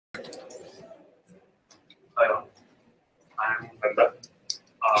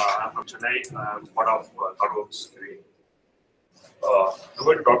from Chennai. I'm part of ThoughtWorks. I'm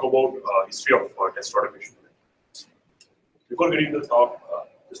going to talk about history of test automation. Before getting into the talk,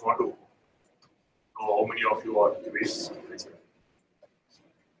 just want to know how many of you are QAs.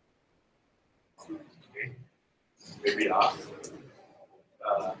 Okay. Maybe half.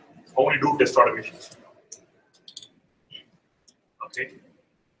 How many do test automation? Okay.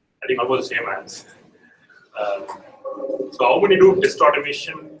 I think almost the same answer. So how many do test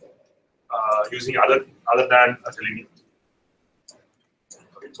automation using other than Selenium?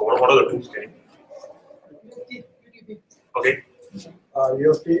 Okay, so what are the tools? Okay.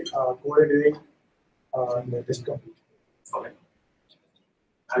 UFT, code editing, and test company. Okay.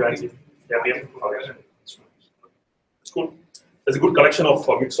 Okay. It's cool. There's a good collection of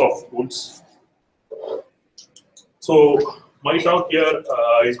mix of tools. So my talk here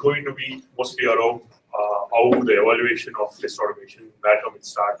is going to be mostly around how the evaluation of test automation, where it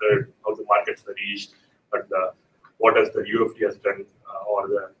started, how the markets are reached, and what has the UFT has done, or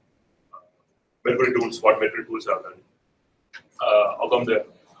the memory tools, what memory tools have done. How come the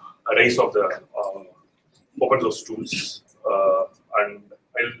rise of the open source tools, and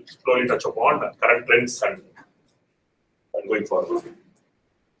I'll slowly touch upon the current trends and going forward.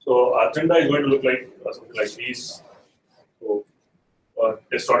 So agenda is going to look like something like this. So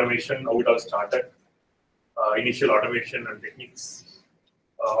test automation, how it all started, initial automation and techniques,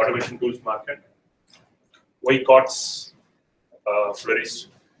 automation tools market, why COTS flourished,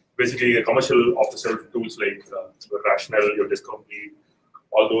 basically the commercial off-the-shelf tools like your Rational, your Test Complete,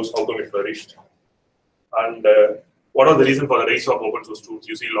 all those, how come it flourished, and what are the reasons for the rise of open source tools?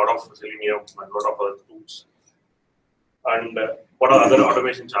 You see a lot of Selenium and a lot of other tools. And what are other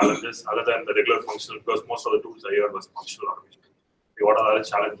automation challenges other than the regular functional? Because most of the tools I heard was functional automation. What are the other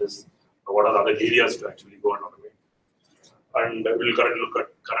challenges? What are the other areas to actually go and automate? And we'll currently look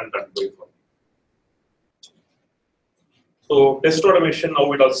at current and going forward. So test automation,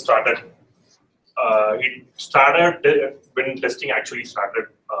 how it all started. It started when testing actually started.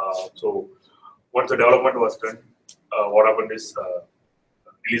 So once the development was done, what happened is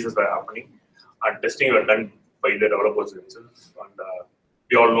releases were happening and testing were done by the developers themselves. And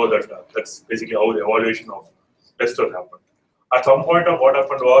we all know that that's basically how the evaluation of testers happened. At some point, what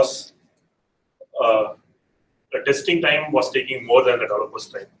happened was the testing time was taking more than the developers'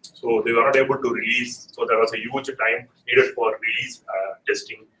 time. So they were not able to release. So there was a huge time needed for release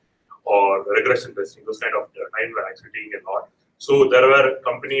testing or regression testing. Those kind of time were actually taking a lot. So there were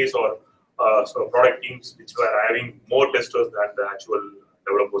companies or product teams which were having more testers than the actual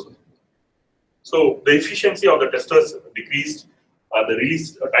developers. So the efficiency of the testers decreased. The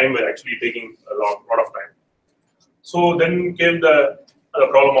release time were actually taking a lot of time. So then came the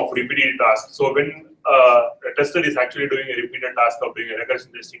problem of repeated tasks. So when a tester is actually doing a repeated task of doing a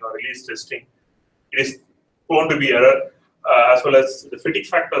regression testing or release testing, it is prone to be error, as well as the fatigue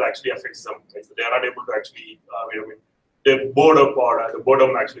factor actually affects them. Right? So they are not able to actually, they're bored up, or the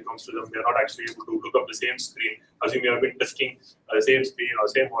boredom actually comes to them. They're not actually able to look up the same screen. Assume you have been testing the same screen or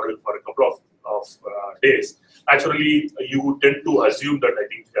same model for a couple of days. Actually, you tend to assume that I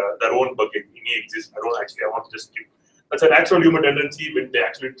think their own bug may exist. I want to just keep. That's a natural human tendency when they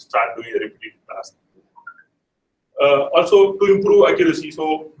actually start doing a repeated task. Also, to improve accuracy.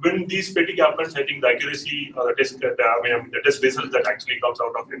 So when these fatigue happens, I think the accuracy, the test results that actually comes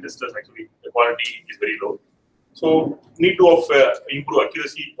out of the testers, actually the quality is very low. So need to improve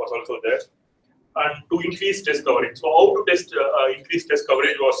accuracy was also there, and to increase test coverage. So how to test increase test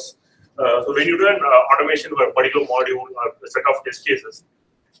coverage was so when you run automation for a particular module or a set of test cases,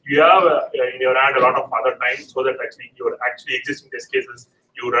 you have in your hand a lot of other time, so that actually your existing test cases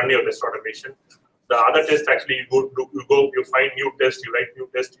you run your test automation. The other test actually you find new test, you write new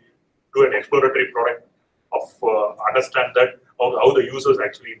test, you do an exploratory product of understand that how the users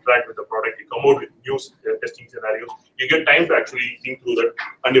actually interact with the product. You come out with new testing scenarios. You get time to actually think through that,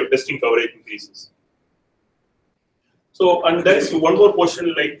 and your testing coverage increases. So, and there is one more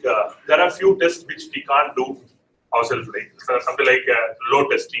question, like there are few tests which we can't do ourselves, like something like load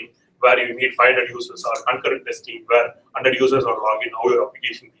testing, where you need 500 users, or concurrent testing, where 100 users are logged in, how your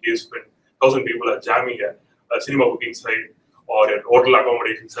application behaves when 1,000 people are jamming a cinema booking site, or a hotel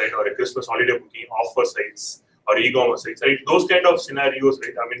accommodation site, or a Christmas holiday booking offer sites, or e-commerce sites. Right? Those kind of scenarios,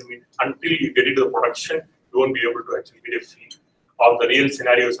 right? I mean, until you get into the production, you won't be able to actually get a feel of the real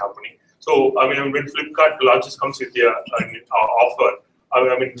scenarios happening. So, I mean, when Flipkart launches comes with an offer,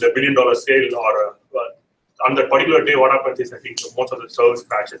 I mean, the $1 billion sale, or on that particular day, what happens is, I think most of the service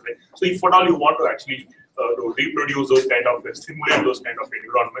crashes. Right? So, if at all you want to actually to reproduce those kind of, simulate those kind of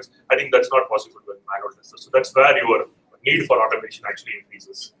environments, I think that's not possible with manual testers. So, that's where your need for automation actually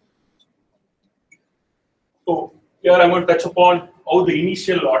increases. So here I'm going to touch upon how the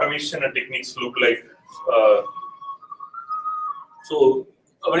initial automation and techniques look like. So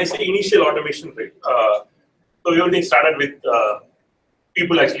when I say initial automation, right, so everything started with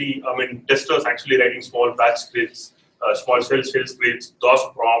people actually, testers actually writing small batch scripts, small shell scripts, DOS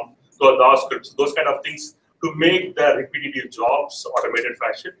prompt, so DOS scripts, those kind of things to make the repetitive jobs automated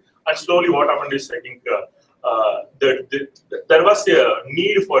fashion. And slowly what happened is, I think, there was a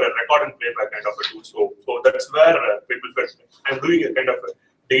need for a record and playback kind of a tool. So that's where people felt, I'm doing a kind of a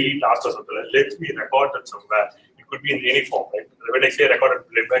daily task or something. Let me record that somewhere. It could be in any form, right? When I say record and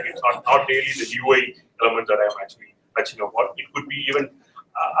playback, it's not really the UI element that I'm actually touching upon. It could be even,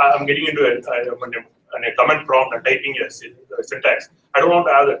 I'm getting into a command prompt and typing a syntax. I don't want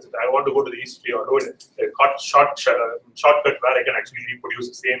to have that. I want to go to the history or do a shortcut where I can actually reproduce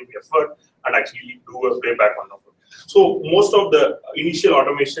the same effort and actually do a playback on it. So most of the initial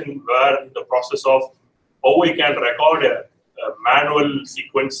automation were in the process of how we can record a manual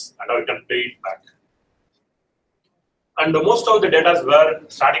sequence and how we can play it back. And most of the data were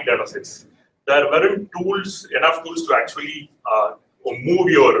static data sets. There weren't enough tools to actually move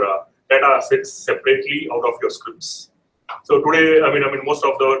your data sets separately out of your scripts. So today, most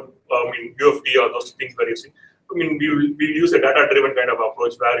of the UFT or those things we're using, we'll use a data-driven kind of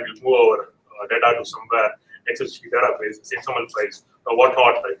approach where we'll move our data to somewhere, Excel sheet database, XML files, or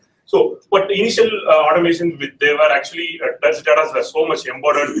whatnot, right? So, but the initial automation, they were actually, Dutch data were so much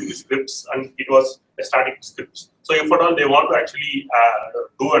embedded in the scripts, and it was a static scripts. So if at all they want to actually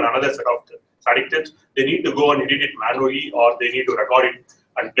do another set of static tips, they need to go and edit it manually, or they need to record it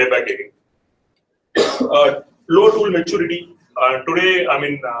and play back again. Low tool maturity. Today,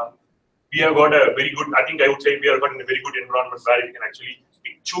 we have got a very good, I think I would say we have got in a very good environment where we can actually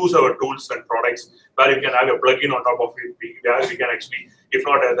choose our tools and products, where you can have a plugin on top of it. We can actually, if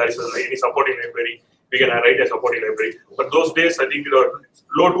not there is any supporting library, we can write a supporting library. But those days, I think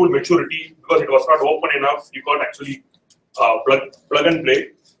low tool maturity, because it was not open enough, you can't actually plug and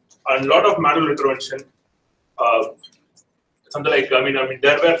play. And a lot of manual intervention. Something like,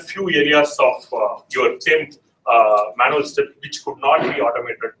 there were few areas of your same manual step which could not be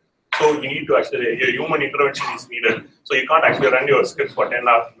automated. So you need to actually, your human intervention is needed. So you can't actually run your script for 10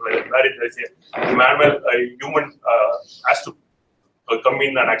 hours. Where there's a manual, a human has to come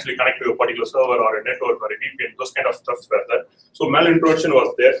in and actually connect to a particular server or a network or a VPN, those kind of stuff were there. So manual intervention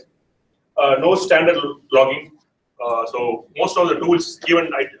was there. No standard logging. So most of the tools, even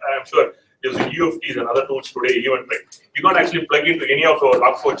I'm sure there's UFTs and other tools today, even like you can't actually plug into any of our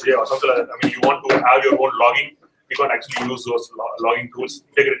Log4j or something like that. You want to have your own logging, you can actually use those logging tools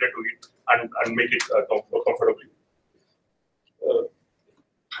integrated to it and make it comfortably.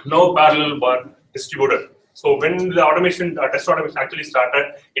 No parallel but distributed. So when the automation, test automation actually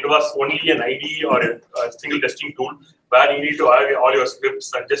started, it was only an IDE or a single testing tool where you need to have all your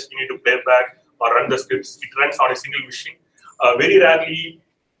scripts and just you need to play back or run the scripts. It runs on a single machine. Very rarely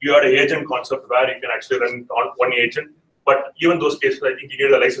you have an agent concept where you can actually run on one agent. But even those cases, I think you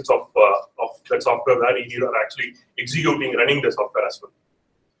need a license of that software where you need actually executing, running the software as well.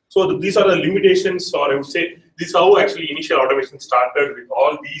 So these are the limitations, or I would say this is how actually initial automation started with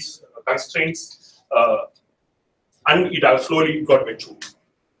all these constraints, and it has slowly got matured.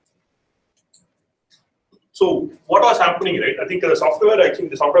 So what was happening, right? I think the software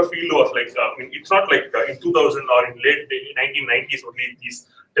field was like, it's not like in 2000 or in late 1990s only these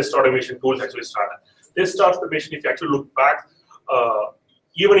test automation tools actually started. Test automation, if you actually look back,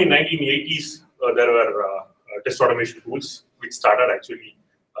 even in 1980s, there were test automation tools which started actually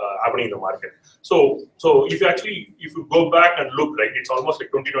happening in the market. So if you go back and look, right, it's almost like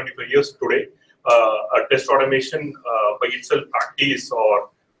 20-25 years today. A test automation by itself practice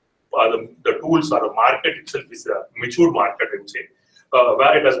or the tools or the market itself is a mature market, I would say,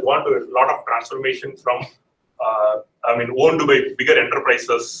 where it has gone to a lot of transformation from owned by bigger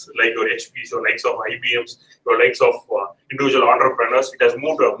enterprises like your HPs, your likes of IBMs, your likes of individual entrepreneurs. It has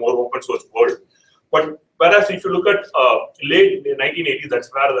moved to a more open source world. But whereas if you look at late 1980s, that's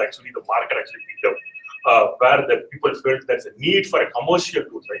where actually the market actually picked up, where the people felt there's a need for a commercial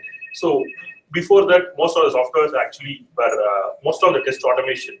tool, right? So before that, most of the softwares actually were, most of the test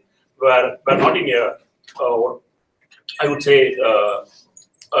automation were not in a, I would say,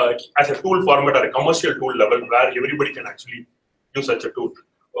 as a tool format or a commercial tool level where everybody can actually use such a tool.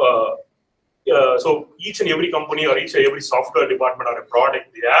 So each and every company or each and every software department or a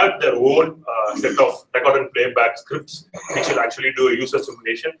product, they have their own set of record and playback scripts which will actually do a user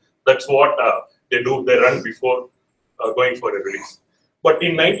simulation. That's what they do. They run before going for a release. But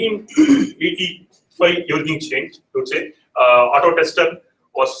in 1985, everything changed. I would say Auto Tester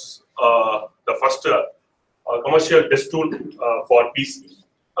was the first commercial test tool for PC.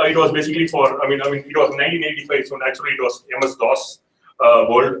 It was basically for, it was 1985, so naturally it was MS-DOS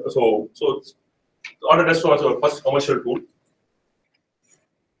world. So Autodesk was our first commercial tool.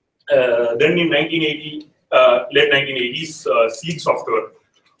 Then in 1980, late 1980s, Seed software.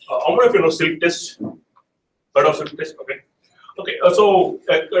 How many of you know Silk Test? Heard of Silk Test? Okay. Okay. So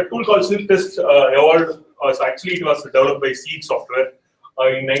a tool called Silk Test evolved. So actually, it was developed by Seed software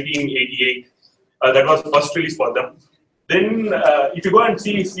in 1988. That was the first release for them. Then, if you go and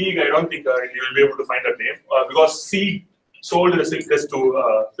see Seed, I don't think you will be able to find that name because Seed sold the Silk Test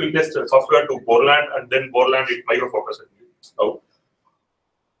software to Borland, and then Borland it Micro Focus.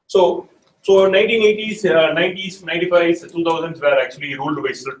 So 1980s, 90s, 95s, 2000s were actually ruled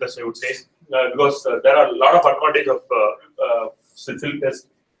by Silk Test, I would say, because there are a lot of advantages of Silk Test.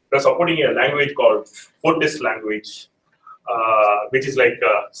 They're supporting a language called VodTest language, which is like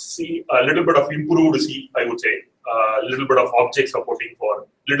C, a little bit of improved C, I would say, a little bit of object supporting for,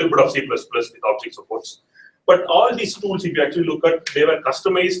 little bit of C++ with object supports. But all these tools, if you actually look at, they were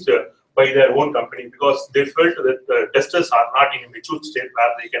customized by their own company because they felt that the testers are not in a mature state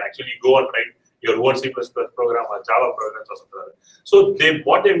where they can actually go and write your own C++ program or Java programs or something like that. So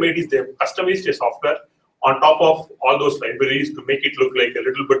what they made is they customized a software on top of all those libraries to make it look like a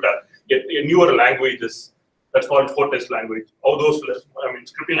little bit a newer languages. That's called VodTest language. All those,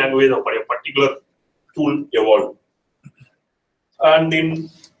 scripting languages for a particular tool evolved. And in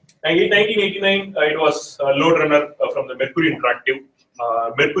 1989, it was LoadRunner from the Mercury Interactive.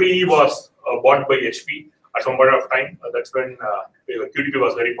 Mercury was bought by HP at some point of time. That's when QDP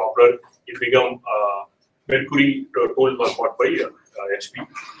was very popular. It became Mercury tool was bought by HP.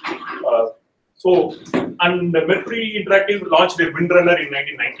 And Mercury Interactive launched a Windrunner in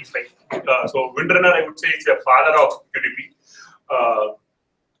 1995. So Windrunner, I would say, is a father of QDP.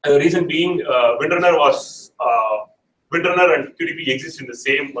 The reason being, Windrunner and QDP exist in the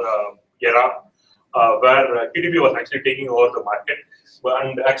same era, where QDP was actually taking over the market,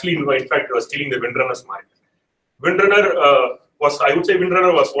 and actually, in fact, was stealing the Windrunner's market. Windrunner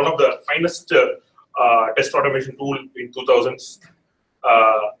Windrunner was one of the finest test automation tool in 2000s,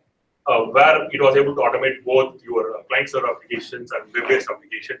 where it was able to automate both your client-server applications and web-based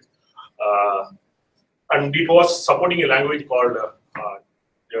applications, and it was supporting a language called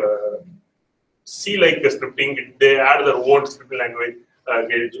C-like scripting. They add their own scripting language.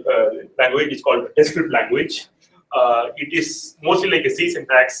 It's called TestScript language. It is mostly like a C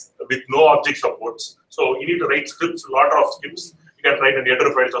syntax with no object supports. So you need to write scripts, a lot of scripts. You can write in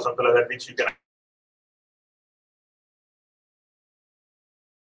header files or something like that, which you can.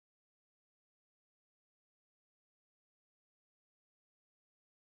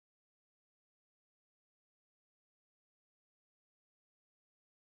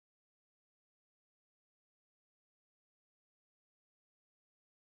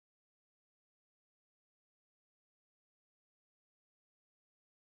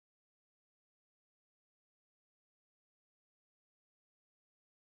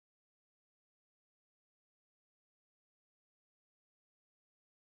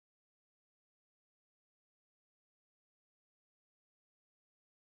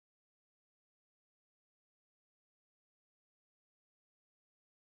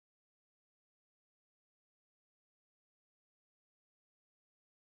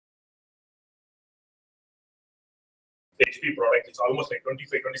 HP product. It's almost like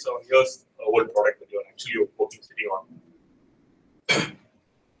 25, 27 years old product that you're actually working sitting on.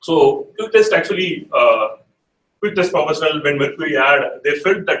 So Quick Test actually, Quick Test Professional, when Mercury had, they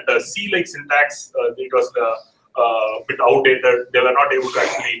felt that C-like syntax, it was a bit outdated. They were not able to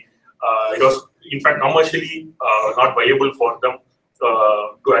actually, it was in fact commercially not viable for them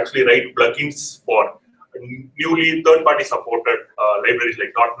to actually write plugins for newly third-party supported libraries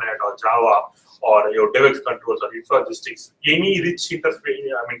like .NET or Java or your DevX controls or infra-logistics, any rich interface,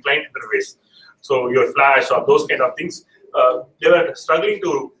 client interface. So your Flash or those kind of things, they were struggling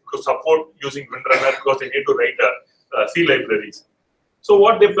to support using Windrunner because they need to write C libraries. So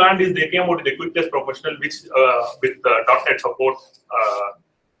what they planned is they came out with a Quick Test Professional, which with .NET support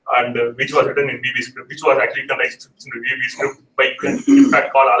and which was written in VB script, which was actually connected in VB script by in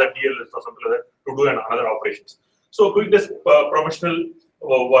fact call other DLLs or something like that to do another operations. So Quick Test Professional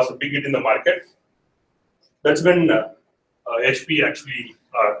was a big hit in the market. That's when HP actually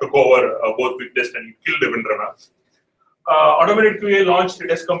took over both Quick Test and killed the Windrunner. Automated QA launched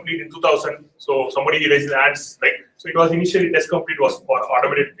Test Complete in 2000. So somebody raised their hands, right? So it was initially Test Complete was for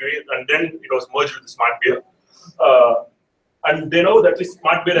automated QA, and then it was merged with SmartBear. And they know that this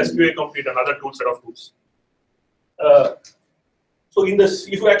SmartBear as QA Complete, another tool set of tools. So in this,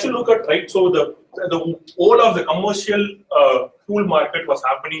 if you actually look at right, so the whole of the commercial tool market was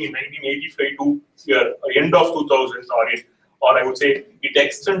happening in 1985 to end of 2000s, or I would say it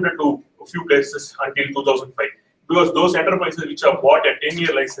extended to a few places until 2005, because those enterprises which have bought a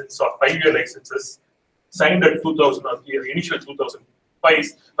 10-year license or 5-year licenses signed at 2000 or initial 2005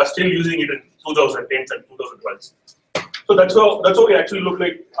 are still using it in 2010s and 2012s. So that's how we actually look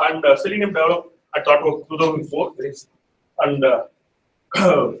like. And Selenium developed, I thought, of 2004, and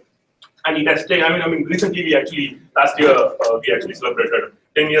and it has stayed. I mean, recently we actually last year we actually celebrated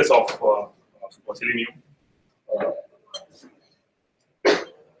 10 years of Selenium.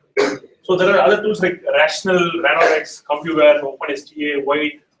 So there are other tools like Rational, Ranorex, CompuWare, OpenSTA,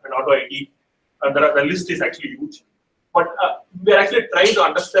 White, and AutoIT. And the list is actually huge. But we are actually trying to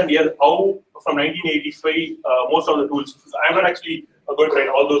understand here how from 1985 most of the tools. I'm not actually going to write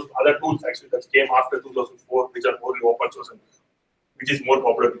all those other tools actually that came after 2004, which are more open source and which is more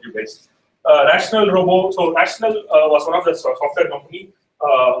popular with you guys. Rational Robo. So Rational was one of the software company.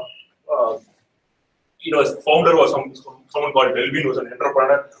 His founder was someone called Delvin, who was an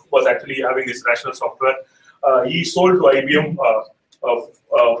entrepreneur, who was actually having this Rational software. He sold to IBM.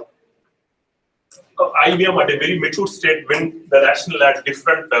 IBM at a very mature state when the Rational had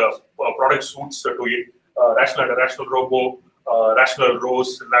different product suites to it. Rational had a Rational Robo, Rational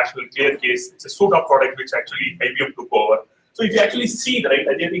Rose, Rational Clearcase. It's a suite of product which actually IBM took over. So if you actually see, right,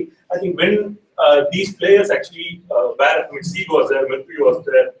 I think when these players actually Seed was there, Mercury was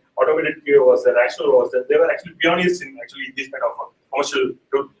there, Automated QA was there, Rational was there, they were actually pioneers in actually this kind of commercial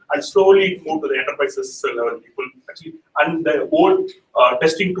tool, and slowly moved to the enterprises level people actually, and the whole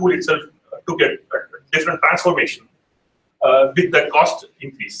testing tool itself took a different transformation with the cost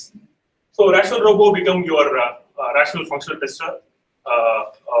increase. So Rational Robo become your Rational functional tester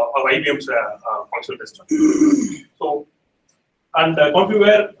of IBM's functional tester. So, and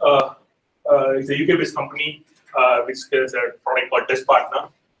CompuWare is a UK-based company which has a product called Test Partner.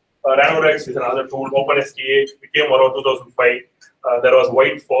 Ranorex is another tool. OpenSTA became around 2005. There was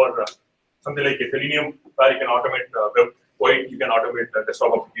White for something like a Selenium, where you can automate web. White, you can automate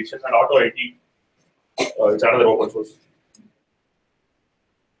desktop applications, and AutoIT is another open source.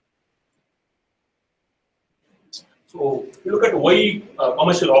 So you look at why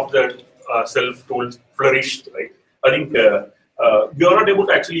commercial off-the-shelf tools flourished, right? I think we are not able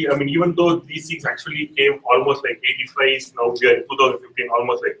to actually, I mean, even though these things actually came almost like 85, now we are in 2015,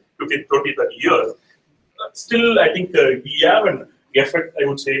 almost like 15, 20, 30 years, still I think we have an effect, I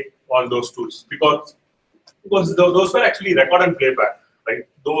would say, on those tools because those were actually record and playback, right?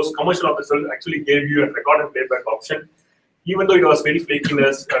 Those commercial off-the-shelf actually gave you a record and playback option, even though it was very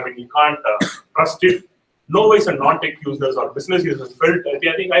flakiness. I mean, you can't trust it. No ways and non-tech users or business users felt. I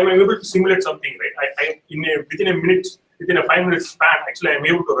think I'm able to simulate something, right? Within a minute, within a 5-minute span, actually, I'm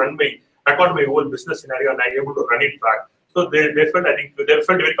able to record my whole business scenario, and I'm able to run it back. So they felt, I think, they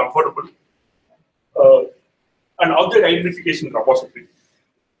felt very comfortable. And object identification repository.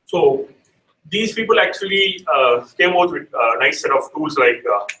 So these people actually came out with a nice set of tools like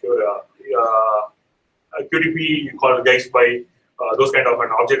QDP, you call guys by those kind of an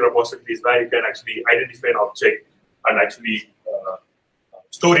object repositories where you can actually identify an object and actually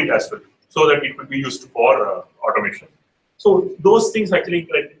store it as well, so that it could be used for automation. So those things actually,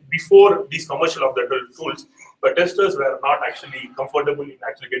 like before these commercial off-the-shelf tools, the testers were not actually comfortable in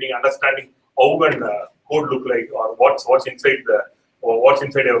actually getting understanding how can code look like, or what's inside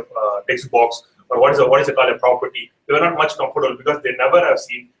a text box, or what is it called a property. They were not much comfortable because they never have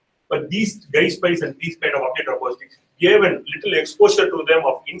seen. But these guys and these kind of object repositories gave a little exposure to them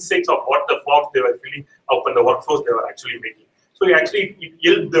of insights of what the forms they were filling up and the workflows they were actually making. So it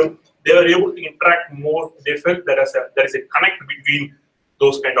helped them. They were able to interact more. They felt there is a connect between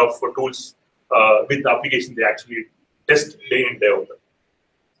those kind of tools with the application they actually test day in, day out.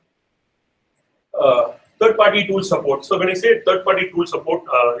 Third-party tool support. So when I say third-party tool support,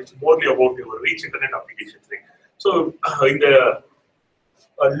 it's morely about your rich internet applications. Right? So in the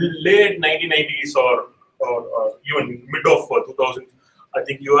late 1990s or even mid of 2000, I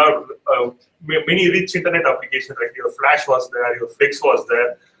think you have many rich internet applications. Right? Your Flash was there, your Flex was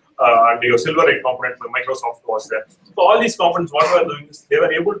there, and your Silverlight component for Microsoft was there. So all these components, what they were doing is they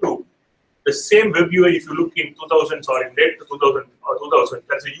were able to, the same web UI, if you look in 2000s or in late 2000 or 2000,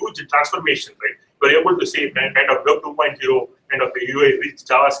 there's a huge transformation, right? We're able to say kind of Web 2.0 kind of a UI, rich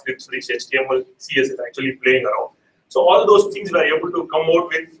JavaScript, rich HTML, CS is actually playing around. So all those things were able to come out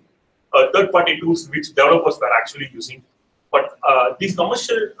with third-party tools which developers were actually using. But these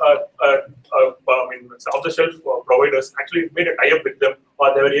commercial, off-the-shelf providers actually made a tie-up with them,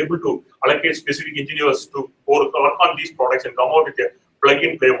 or they were able to allocate specific engineers to work on these products and come out with a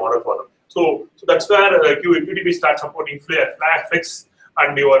plug-and-play model for them. So that's where QTP starts supporting Flex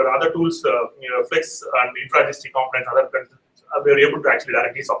and your other tools, Flex and intra-district components, other we were able to actually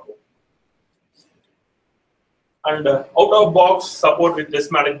directly support. And out-of-box support with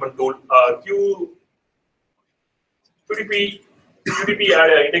test management tool, QTP had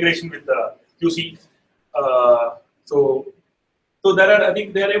an integration with QC. So there are, I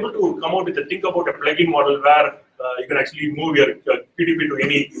think they are able to come out with think about a plugin model where you can actually move your QTP to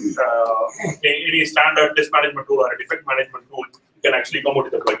any standard test management tool or a defect management tool. You can actually come out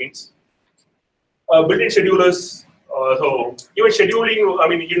with the plugins. Built-in schedulers. So even scheduling, I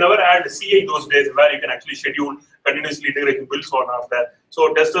mean, you never had CA those days where you can actually schedule continuously integrating builds on up there.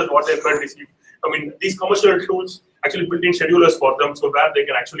 So testers, what they felt is, I mean, these commercial tools actually built in schedulers for them, so where they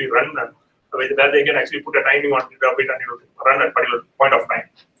can actually run them, where they can actually put a timing on it and run at a particular point of time.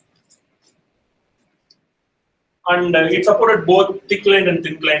 And it supported both thick client and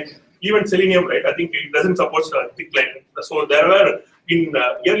thin client. Even Selenium, right? I think it doesn't support thick client. So there were in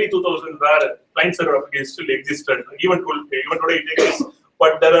early 2000 where client server applications still existed. Even today it exists,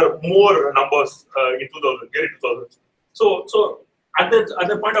 but there are more numbers in 2000, early 2000. So at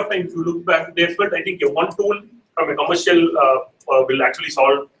the point of time, if you look back, they felt I think one tool from a commercial will actually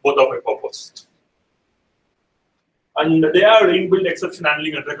solve both of my purpose. And they are inbuilt exception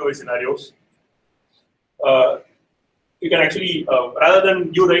handling and recovery scenarios. You can actually, rather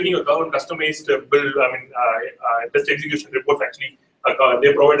than you writing a customized build, I mean, test execution reports, actually,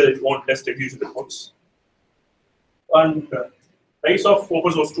 they provided its own test execution reports. And rise of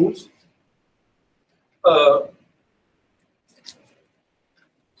open source tools.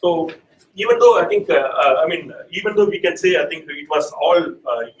 So even though I think, even though we can say, I think it was all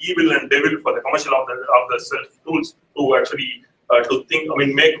evil and devil for the commercial of the self tools to actually to think, I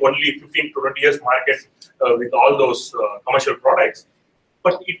mean, make only 15 to 20 years market with all those commercial products.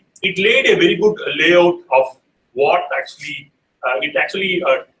 But it laid a very good layout of what actually, it actually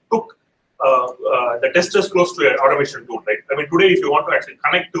took the testers close to an automation tool, right? I mean, today, if you want to actually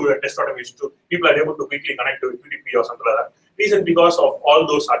connect to a test automation tool, people are able to quickly connect to a QTP or something like that. Reason because of all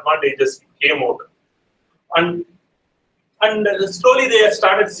those advantages came out. And slowly they have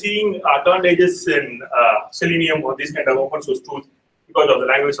started seeing advantages in Selenium or these kind of open source tools because of the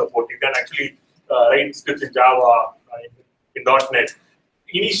language support. You can actually write scripts in Java, in .NET.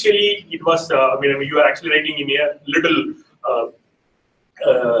 Initially, it was, you are actually writing in a little,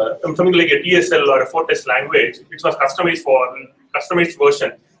 something like a TSL or a Fortest language, which was customized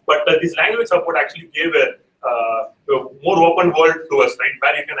version. But this language support actually gave a more open world to us, right?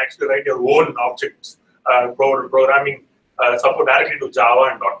 Where you can actually write your own objects, programming support directly to Java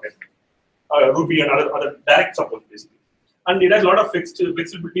and .NET, Ruby and other direct support basically. And it has a lot of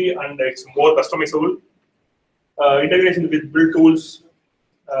flexibility and it's more customizable. Integration with build tools,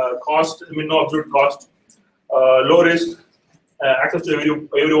 cost, no absolute cost, low risk, access to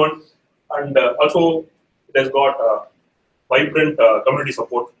everyone, and also it has got vibrant community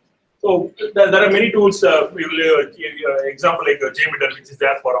support. So there are many tools. Example like JMeter, which is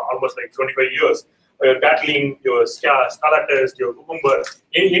there for almost like 25 years. Your Gatling, your Scala test, your Cucumber,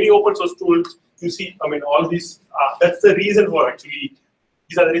 any open source tools. You see, I mean, all these. That's the reason for actually.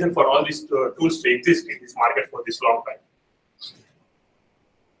 These are the reason for all these tools to exist in this market for this long time.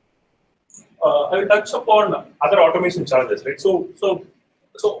 I will touch upon other automation challenges, right? So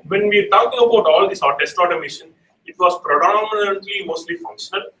when we're talking about all this test automation, it was predominantly mostly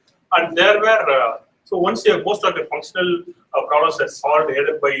functional, and there were so once you have most of the functional problems are solved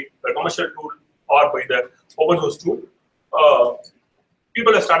either by the commercial tool or by the open source tool,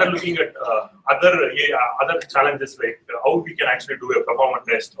 people have started looking at other challenges like how we can actually do a performance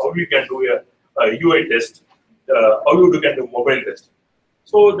test, how we can do a UI test, how you can do mobile test.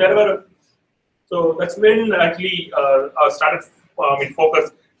 So there were. So that's when actually started,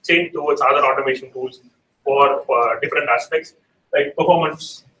 focus changed towards other automation tools for different aspects like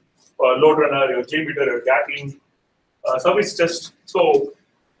performance, load runner, your JMeter, your Gatling, service test. So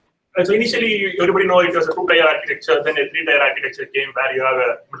initially everybody knows it was a 2-tier architecture, then a 3-tier architecture came where you have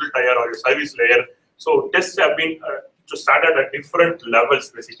a middle tier or your service layer. So tests have been started at different levels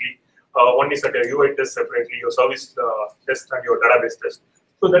basically. One is at your UI test separately, your service test and your database test.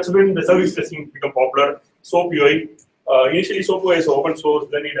 So that's when the service testing become popular. SOAP UI. Initially, SOAP UI is open source.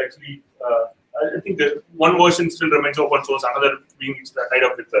 Then it actually, I think that one version still remains open source. Another being tied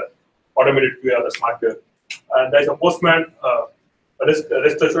up with the automated QA or the smart QA. And there's a Postman, REST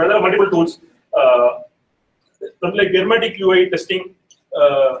assurance. There are multiple tools. something like hermetic UI testing,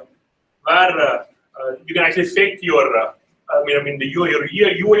 where you can actually fake your. The UI,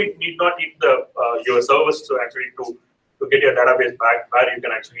 your UI need not hit the your service to actually to get your database back, where you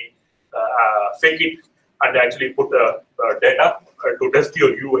can actually fake it and actually put the data to test your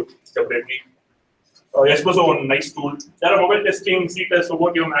UI separately. Espresso, one nice tool. There are mobile testing, C-test,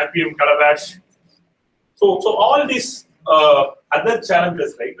 Robotium, Appium, Calabash. So all these other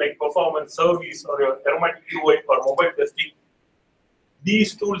challenges, right, like performance, service, or your hermetic UI or mobile testing,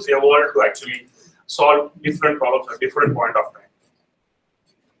 these tools evolved to actually solve different problems at different point of time.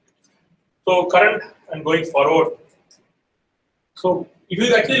 So current and going forward. So if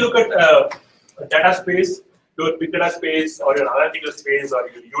you actually look at a data space, your big data space or your analytical space or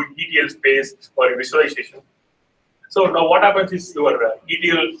your ETL space or your visualization. So now what happens is your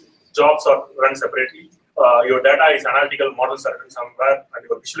ETL jobs are run separately. Your data is analytical models are run somewhere, and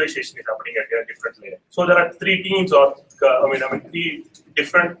your visualization is happening at a different layer. So there are three teams, or three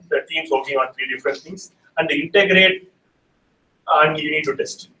different teams working on three different things, and they integrate, and you need to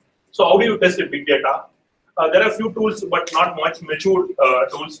test. So how do you test a big data? There are a few tools, but not much mature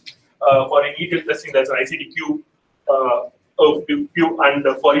tools. For ETL testing, there's an ICD-Q, and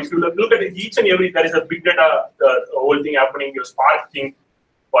for if you look at each and every, there is a big data whole thing happening, your Spark thing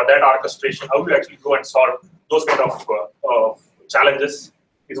for data orchestration. How do you actually go and solve those kind of challenges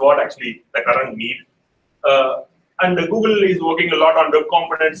is what actually the current need. And Google is working a lot on web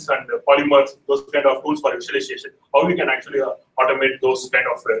components and polymers, those kind of tools for visualization. How we can actually automate those kind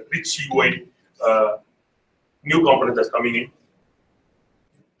of rich UI new components that's coming in.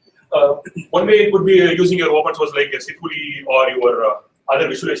 One way it could be using your open source like Sifuli or your other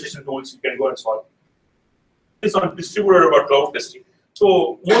visualization tools. You can go and solve. It's on distributed about cloud testing.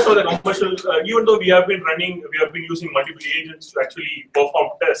 So most of the commercial, even though we have been using multiple agents to actually perform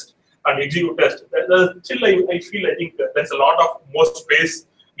tests and execute tests. Still, I think there's a lot of more space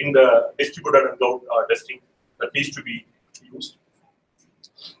in the distributed and cloud testing that needs to be used.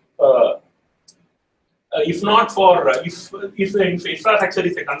 If not for if the infrastructure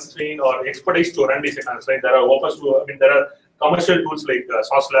is a constraint or expertise to run is a constraint, there are there are commercial tools like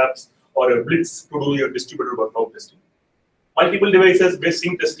Sauce Labs or Blitz to do your distributed or cloud testing. Multiple devices based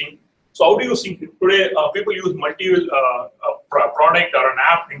sync testing. So how do you sync? Today, people use multiple product or an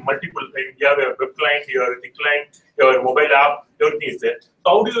app in multiple. Like you have a web client, you have a client, you have a mobile app, everything is there. So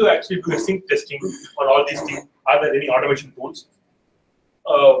how do you actually do a sync testing on all these things? Are there any automation tools?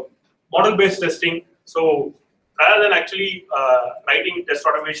 Model-based testing. So rather than actually writing test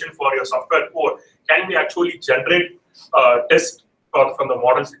automation for your software code, can we actually generate tests from the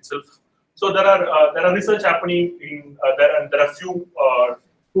models itself? So there are research happening in there, and there are few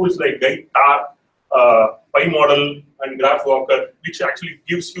tools like GuideTar, PyModel, and GraphWalker, which actually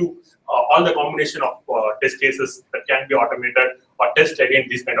gives you all the combination of test cases that can be automated or test against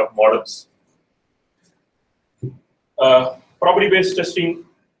these kind of models. Property-based testing.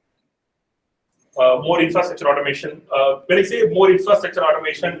 More infrastructure automation. When I say more infrastructure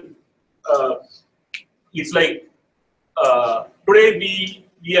automation, it's like today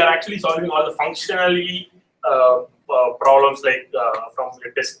we are actually solving all the functionally problems like from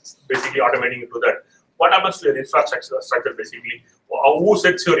the tests, basically automating into that. What happens to your infrastructure basically? Who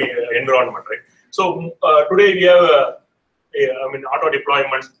sets your environment, right? So today we have auto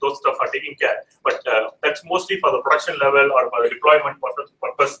deployment, those stuff are taking care, but that's mostly for the production level or for the deployment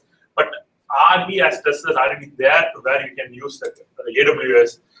purpose. But are we as testers already there to where you can use the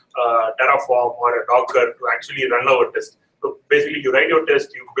AWS, Terraform, or a Docker to actually run our test? So basically, you write your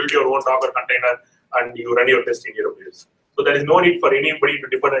test, you build your own Docker container, and you run your test in AWS. So there is no need for anybody to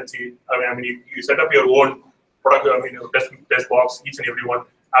dependency. You set up your own product, test box, each and every one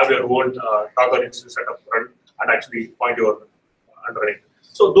have your own Docker instance set up, run, and actually point your and run it.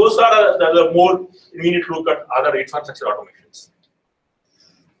 So those are the more we need to look at other infrastructure automations.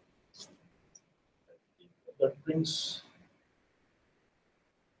 That brings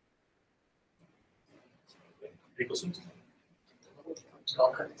any questions?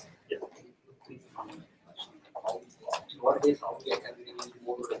 Docker. Yeah. What is how we can be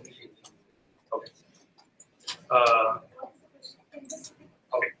more efficient? Okay.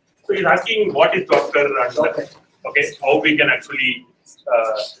 Okay. So he's asking what is Docker and okay, how we can actually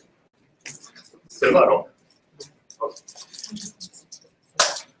serve around.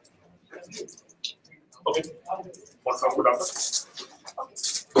 Okay. What's up with Docker?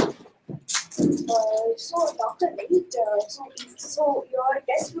 So Docker, right? So your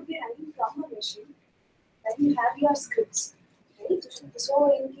test would be running from a machine, and you have your scripts, right?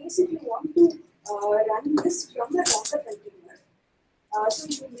 So in case if you want to run this from the Docker container, so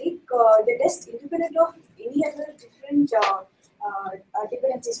you make the test independent of any any other different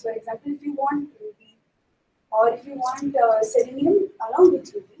dependencies. For example, if you want Ruby or if you want Selenium along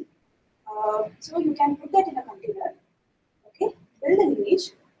with Ruby, so you can put that in a container. Okay, build an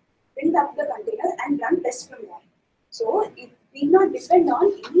image, bring up the container, and run tests from there. So it will not depend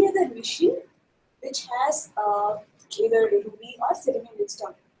on any other machine which has either Ruby or Selenium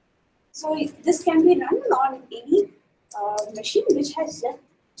installed. So this can be run on any machine which has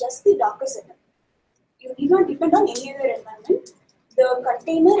just the Docker setup. You need not depend on any other environment. The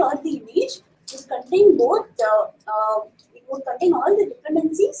container or the image will contain both. It will contain all the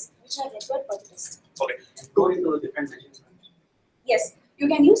dependencies which are required for the test. Okay. Go into different machines. Yes, you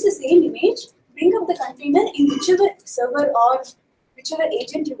can use the same image, bring up the container in whichever server or whichever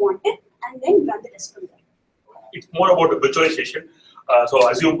agent you want it, and then run the test from there. It's more about the virtualization. So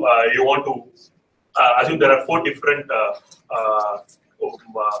assume you want to assume there are 4 different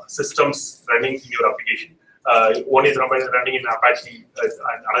systems running in your application. One is running in Apache, and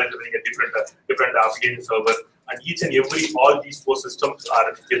another is running a different application server. And each and all these 4 systems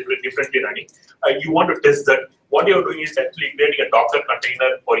are differently running. You want to test that. What you are doing is actually creating a Docker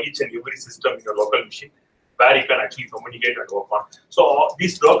container for each and every system in your local machine, where you can actually communicate and work on. So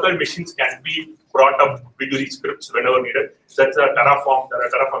these Docker machines can be brought up with these scripts whenever needed. That's a Terraform. There are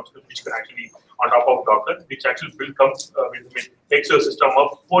Terraform scripts which can actually on top of Docker, which actually takes your system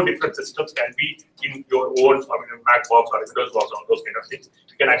up. 4 different systems can be in your own, Mac box or Windows box, all those kind of things.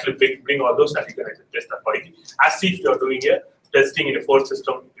 You can actually bring all those and you can actually test accordingly. As if you are doing a testing in a 4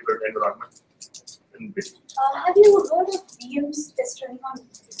 system environment. Have you heard of VMs test running on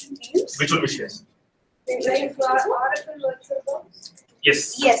different VMs? Virtual machines. Like Oracle virtual box?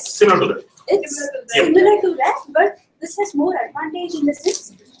 Yes. Yes. Similar to that. It's similar to that, but this has more advantage in the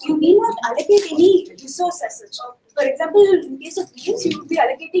sense you need not allocate any resource as such. For example, in case of VMs, you would be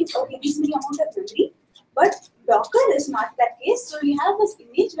allocating this many amount of memory, but Docker is not that case. So you have this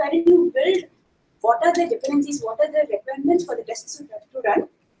image wherein you build what are the dependencies, what are the requirements for the tests to run,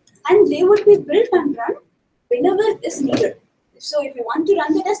 and they would be built and run whenever is needed. So if you want to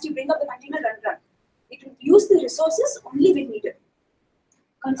run the test, you bring up the container and run. It will use the resources only when needed.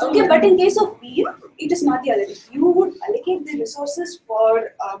 Okay, but in case of VM, it is not the other way. You would allocate the resources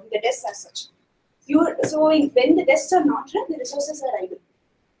for the tests as such. When the tests are not run, the resources are idle.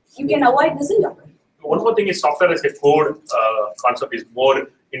 You can avoid this in Docker. One more thing is software as a code concept is more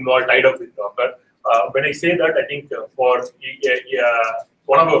involved, tied up with Docker. When I say that, I think for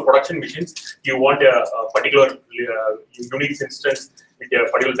one of our production machines, you want a particular Unix instance with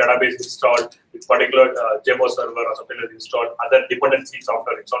a particular database installed, with particular Java server or something like installed, other dependency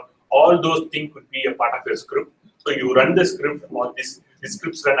software installed. All those things could be a part of your script. So you run the script, or the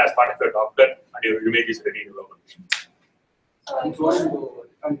scripts run as part of your Docker, and your image is ready in your local machine. Go into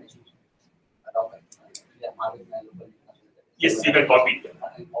different machines. Docker. Yes, you can copy it.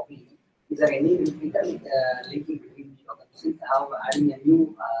 Is there any linking between Docker? Since I'm adding a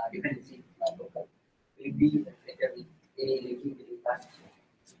new dependency Docker, will it be reflected with any linking between that?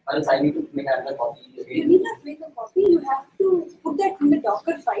 Or else I need to make another copy. You need not make a copy. You have to put that in the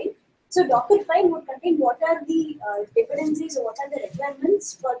Docker file. So Docker file would contain what are the dependencies or what are the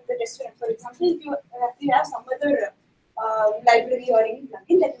requirements for the test run. For example, if you have some other library or any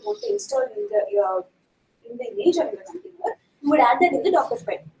plugin that you want to install in the image or in the container, you would add that in the Docker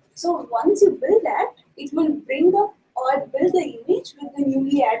file. So once you build that, it will bring up or build the image with the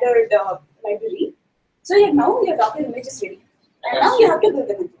newly added library. So now your Docker image is ready. And now you have to build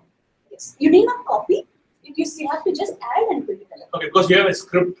the container. Yes. You need not copy. You have to just add and build it. Okay, because you have a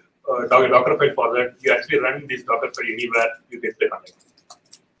script, Docker file for that, you actually run this Docker file anywhere, you get the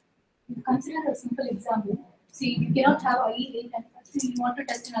container. Consider a simple example. See, you cannot have IE8 and see you want to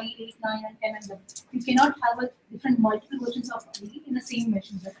test in IE8, 9, and 10 and 11. You cannot have a different multiple versions of IE in the same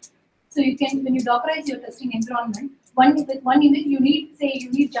machine. Right? So you can, when you Dockerize your testing environment, with one unit you need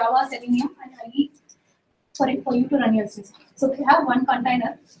Java, Selenium, and IE for you to run your system. So if you have one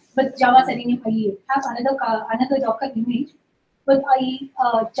container with Java, Selenium, IE8, have another Docker image with IE,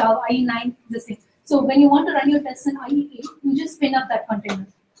 Java, IE9, the same. So when you want to run your tests in IE8, you just spin up that container.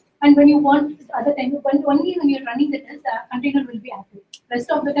 And when you want the other time, only when you're running the test, the container will be active. Rest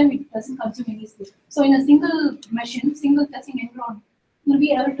of the time, it doesn't consume any space. So in a single machine, single testing environment, you'll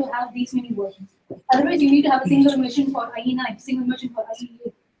be able to have these many versions. Otherwise, you need to have a single machine for IE9, single machine for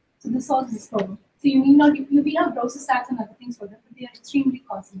IE8. So this solves this problem. So you need not, we have browser stacks and other things for that, but they are extremely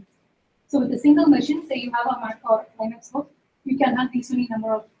costly. So with a single machine, say you have a Mac or Linux book, you can have these many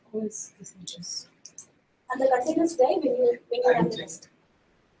number of OS features. And the containers die when you run the test.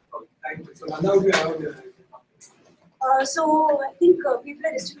 So now we have So I think people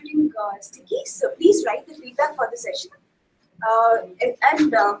are distributing stickies. So please write the feedback for the session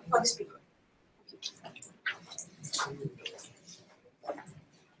and for the speaker.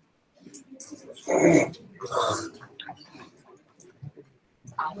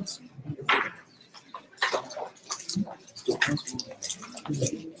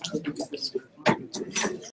 Thank you.